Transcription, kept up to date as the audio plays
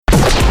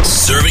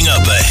Serving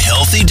up a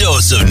healthy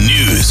dose of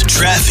news,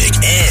 traffic,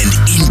 and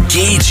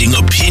engaging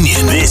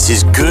opinion. This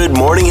is Good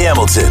Morning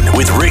Hamilton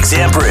with Rick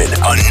Zamperin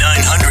on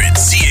 900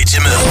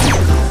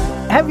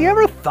 CHML. Have you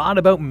ever thought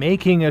about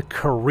making a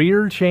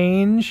career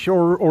change,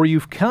 or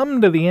you've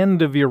come to the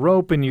end of your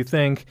rope and you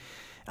think,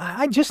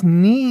 I just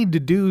need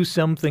to do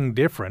something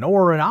different,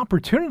 or an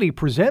opportunity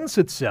presents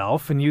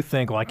itself and you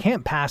think, well, I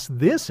can't pass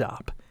this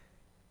up?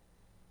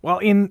 Well,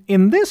 in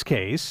this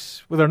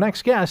case, with our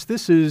next guest,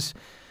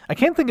 I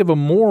can't think of a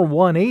more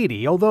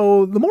 180,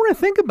 although the more I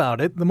think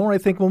about it, the more I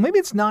think, well, maybe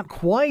it's not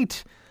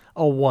quite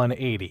a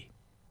 180.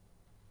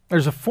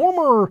 There's a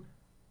former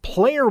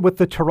player with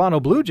the Toronto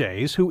Blue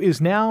Jays who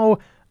is now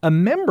a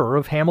member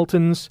of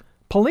Hamilton's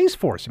police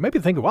force. You might be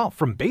thinking, well,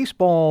 from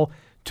baseball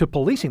to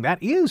policing,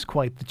 that is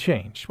quite the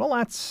change. Well,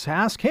 let's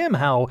ask him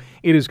how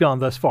it has gone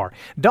thus far.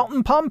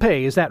 Dalton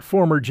Pompey is that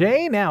former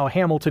Jay, now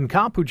Hamilton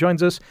cop, who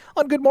joins us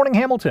on Good Morning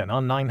Hamilton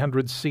on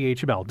 900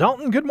 CHML.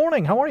 Dalton, good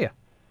morning. How are you?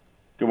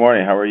 Good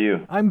morning. How are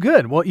you? I'm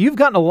good. Well, you've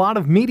gotten a lot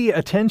of media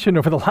attention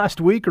over the last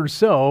week or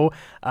so.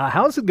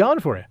 How's it gone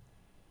for you?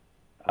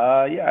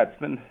 Yeah, it's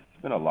been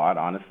a lot,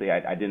 honestly.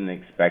 I didn't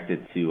expect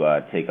it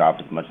to take off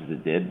as much as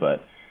it did,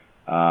 but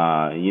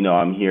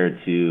I'm here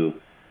to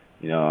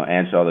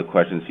answer all the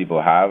questions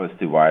people have as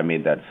to why I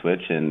made that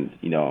switch. And, at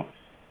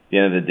the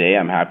end of the day,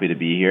 I'm happy to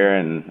be here,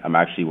 and I'm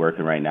actually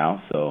working right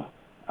now. So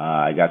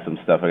I got some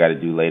stuff I got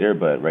to do later,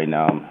 but right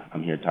now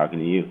I'm here talking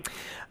to you.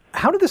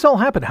 How did this all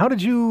happen? How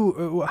did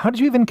you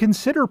even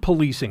consider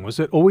policing? Was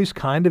it always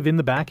kind of in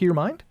the back of your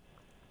mind?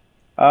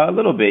 A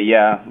little bit,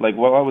 yeah. Like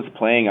while I was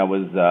playing, I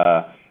was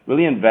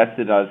really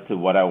invested as to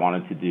what I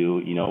wanted to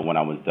do, when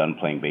I was done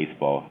playing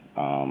baseball.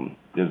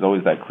 There's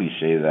always that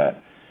cliche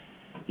that,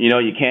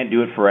 you can't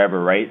do it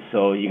forever, right?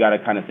 So you got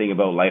to kind of think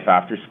about life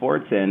after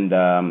sports. And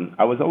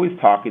I was always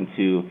talking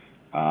to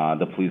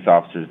the police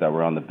officers that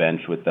were on the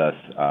bench with us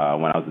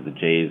when I was at the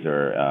Jays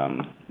or,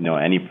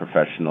 any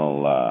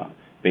professional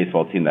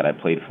baseball team that I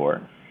played for,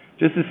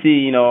 just to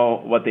see,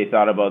 what they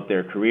thought about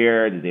their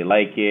career. Did they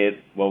like it?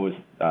 What was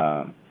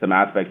some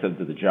aspects of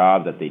the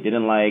job that they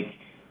didn't like?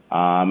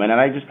 And then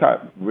I just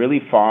got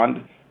really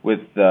fond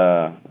with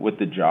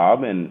the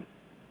job, and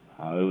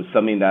it was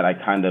something that I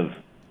kind of,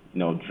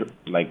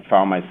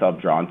 found myself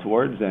drawn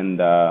towards. And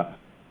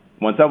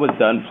once I was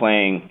done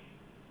playing,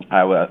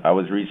 I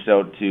was reached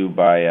out to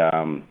by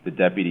the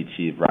deputy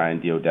chief, Ryan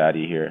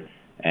Diodati here,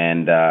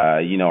 and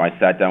I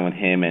sat down with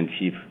him and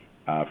Chief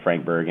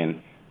Frank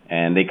Bergen,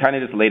 and they kind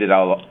of just laid it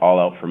all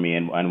out for me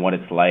and what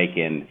it's like,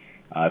 and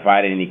if I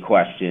had any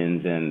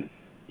questions, and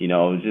it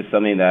was just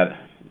something that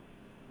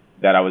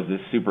I was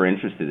just super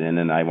interested in,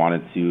 and I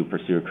wanted to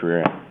pursue a career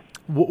in.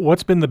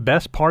 What's been the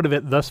best part of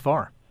it thus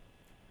far?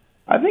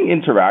 I think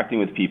interacting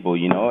with people.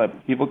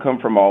 People come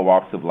from all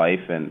walks of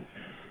life, and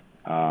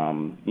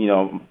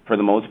for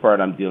the most part,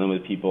 I'm dealing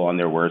with people on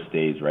their worst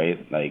days,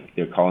 right? Like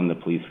they're calling the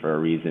police for a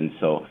reason.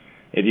 So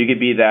if you could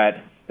be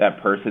that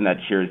person that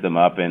cheers them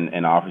up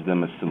and offers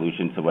them a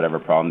solution to whatever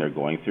problem they're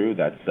going through,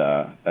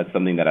 that's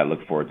something that I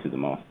look forward to the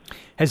most.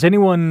 Has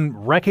anyone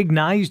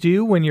recognized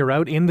you when you're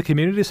out in the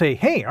community to say,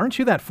 hey, aren't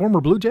you that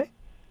former Blue Jay?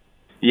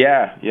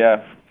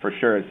 Yeah, for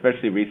sure,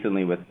 especially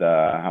recently with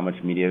how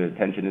much media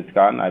attention it's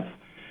gotten.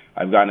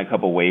 I've gotten a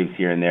couple waves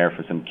here and there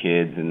for some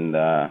kids and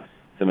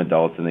some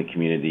adults in the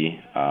community.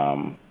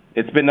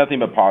 It's been nothing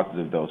but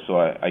positive, though, so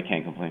I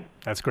can't complain.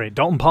 That's great.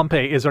 Dalton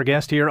Pompey is our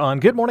guest here on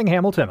Good Morning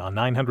Hamilton on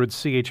 900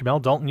 CHML.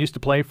 Dalton used to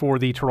play for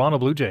the Toronto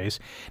Blue Jays,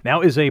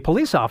 now is a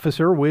police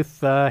officer with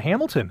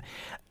Hamilton.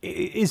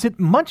 Is it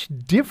much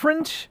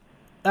different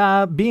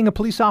being a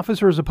police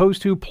officer as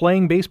opposed to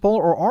playing baseball,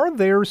 or are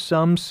there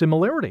some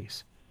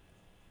similarities?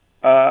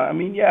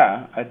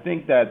 Yeah, I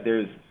think that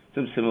there's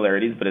some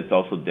similarities, but it's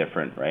also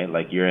different, right?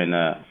 Like you're in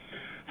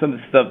some of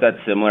the stuff that's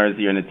similar is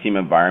you're in a team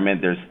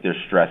environment. There's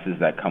stresses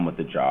that come with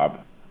the job.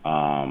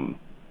 The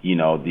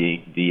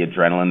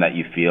adrenaline that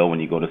you feel when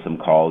you go to some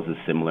calls is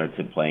similar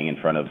to playing in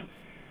front of,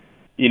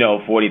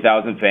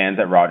 40,000 fans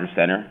at Rogers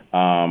Center.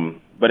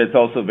 But it's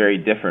also very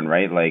different,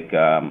 right? Like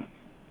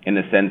in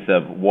the sense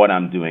of what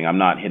I'm doing. I'm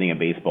not hitting a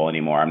baseball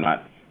anymore. I'm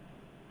not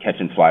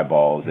catching fly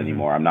balls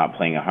anymore. I'm not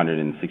playing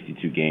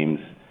 162 games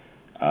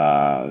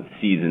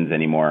seasons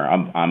anymore.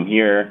 I'm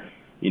here,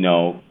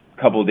 a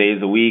couple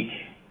days a week,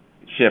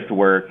 shift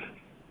work,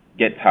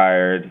 get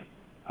tired.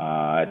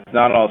 It's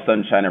not all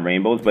sunshine and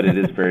rainbows, but it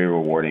is very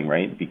rewarding,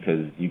 right?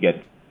 Because you get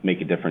to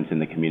make a difference in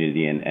the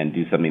community and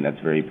do something that's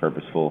very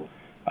purposeful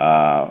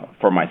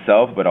for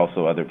myself, but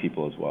also other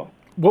people as well.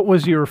 What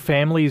was your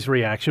family's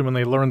reaction when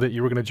they learned that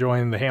you were going to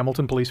join the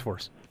Hamilton Police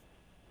Force?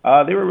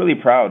 They were really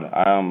proud.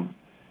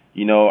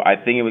 I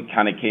think it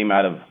kind of came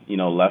out of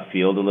left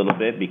field a little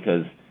bit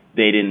because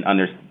they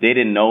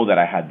didn't know that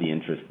I had the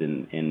interest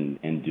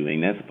in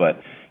doing this.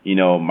 But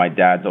my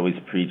dad's always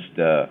preached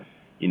a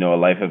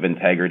life of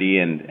integrity,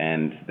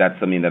 and that's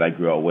something that I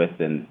grew up with,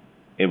 and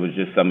it was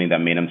just something that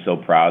made him so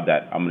proud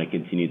that I'm going to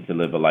continue to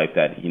live a life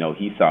that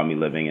he saw me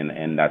living,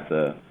 and that's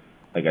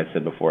like I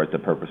said before, it's a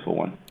purposeful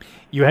one.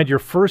 You had your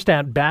first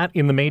at-bat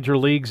in the major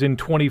leagues in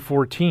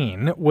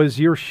 2014. Was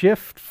your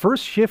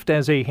first shift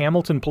as a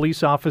Hamilton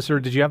police officer,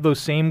 did you have those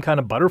same kind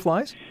of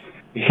butterflies?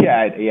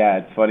 Yeah,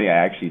 it's funny.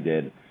 I actually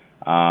did.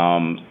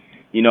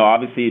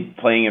 Obviously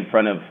playing in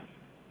front of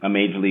a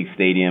major league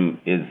stadium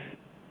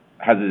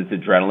has its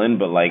adrenaline,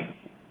 but like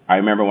I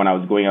remember when I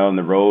was going out on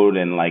the road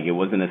and like it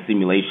wasn't a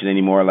simulation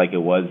anymore like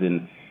it was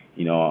in,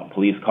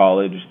 police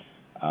college.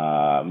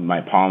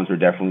 My palms were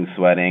definitely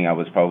sweating. I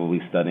was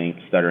probably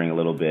stuttering a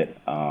little bit.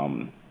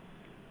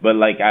 But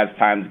like as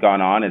time's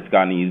gone on, it's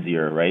gotten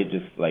easier, right?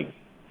 Just like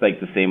it's like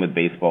the same with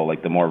baseball.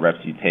 Like the more reps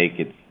you take,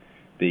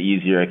 the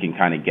easier it can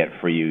kind of get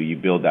for you. You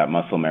build that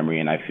muscle memory,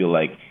 and I feel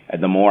like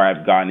the more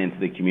I've gotten into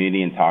the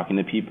community and talking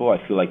to people,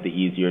 I feel like the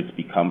easier it's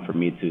become for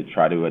me to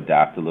try to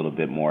adapt a little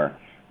bit more.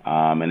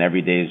 And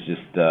every day is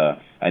just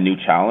a new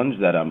challenge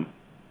that I'm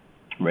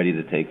ready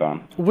to take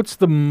on. What's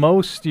the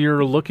most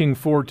you're looking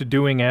forward to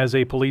doing as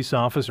a police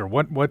officer?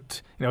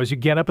 What as you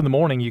get up in the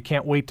morning, you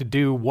can't wait to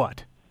do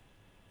what?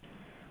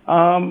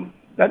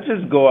 That's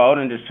just go out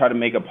and just try to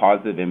make a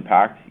positive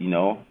impact,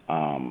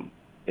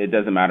 It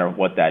doesn't matter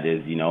what that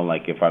is,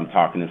 like if I'm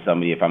talking to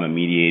somebody, if I'm a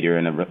mediator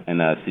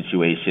in a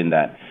situation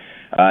that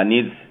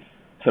needs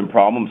some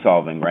problem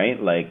solving,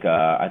 right? Like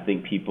I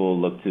think people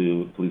look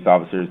to police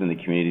officers in the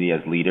community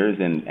as leaders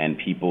and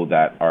people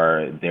that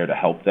are there to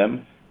help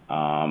them.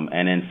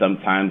 And then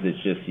sometimes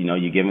it's just,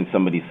 you're giving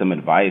somebody some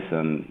advice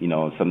on,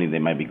 something they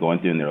might be going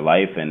through in their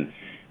life. And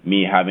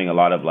me having a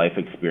lot of life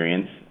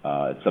experience,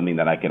 it's something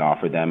that I can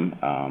offer them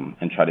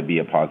and try to be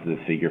a positive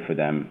figure for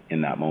them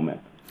in that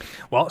moment.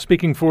 Well,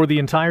 speaking for the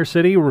entire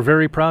city, we're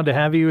very proud to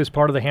have you as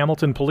part of the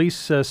Hamilton Police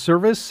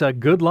Service.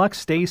 Good luck,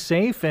 stay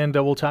safe, and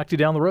we'll talk to you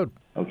down the road.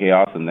 Okay,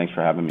 awesome. Thanks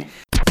for having me.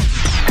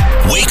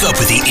 Wake up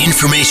with the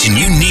information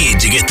you need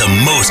to get the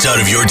most out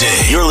of your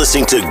day. You're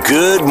listening to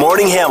Good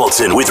Morning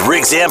Hamilton with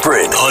Rick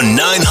Zamperin on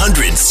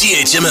 900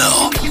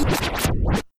 CHML.